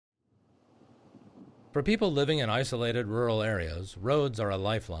For people living in isolated rural areas, roads are a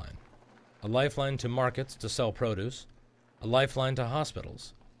lifeline. A lifeline to markets to sell produce, a lifeline to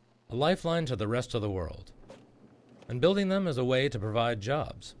hospitals, a lifeline to the rest of the world. And building them is a way to provide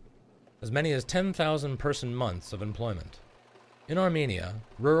jobs, as many as 10,000 person months of employment. In Armenia,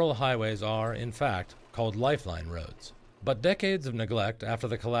 rural highways are, in fact, called lifeline roads. But decades of neglect after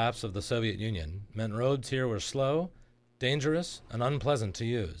the collapse of the Soviet Union meant roads here were slow, dangerous, and unpleasant to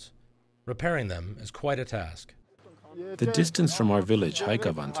use. Repairing them is quite a task. The distance from our village,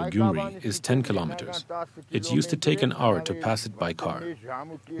 Haikavan, to Gyumri is 10 kilometers. It used to take an hour to pass it by car.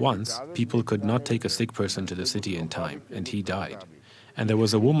 Once, people could not take a sick person to the city in time, and he died. And there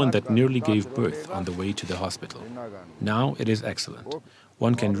was a woman that nearly gave birth on the way to the hospital. Now it is excellent.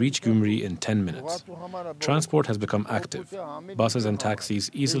 One can reach Gyumri in 10 minutes. Transport has become active. Buses and taxis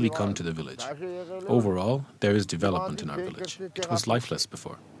easily come to the village. Overall, there is development in our village. It was lifeless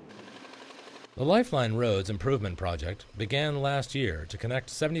before. The Lifeline Roads Improvement Project began last year to connect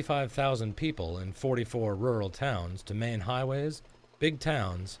 75,000 people in 44 rural towns to main highways, big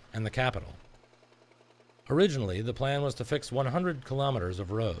towns, and the capital. Originally, the plan was to fix 100 kilometers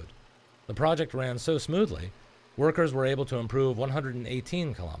of road. The project ran so smoothly, workers were able to improve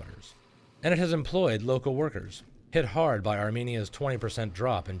 118 kilometers. And it has employed local workers, hit hard by Armenia's 20%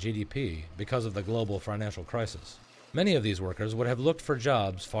 drop in GDP because of the global financial crisis. Many of these workers would have looked for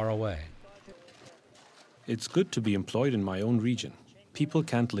jobs far away. It's good to be employed in my own region. People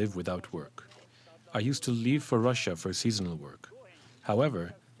can't live without work. I used to leave for Russia for seasonal work.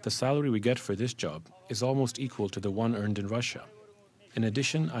 However, the salary we get for this job is almost equal to the one earned in Russia. In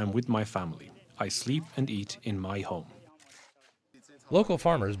addition, I am with my family. I sleep and eat in my home. Local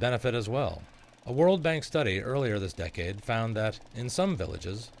farmers benefit as well. A World Bank study earlier this decade found that, in some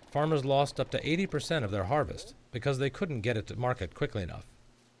villages, farmers lost up to 80% of their harvest because they couldn't get it to market quickly enough.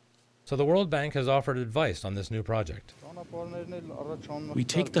 So the World Bank has offered advice on this new project. We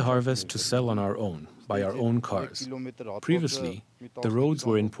take the harvest to sell on our own, by our own cars. Previously, the roads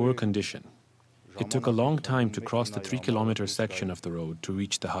were in poor condition. It took a long time to cross the 3-kilometer section of the road to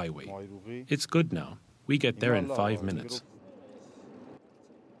reach the highway. It's good now. We get there in 5 minutes.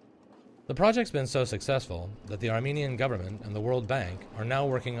 The project's been so successful that the Armenian government and the World Bank are now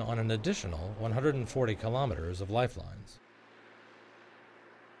working on an additional 140 kilometers of lifelines.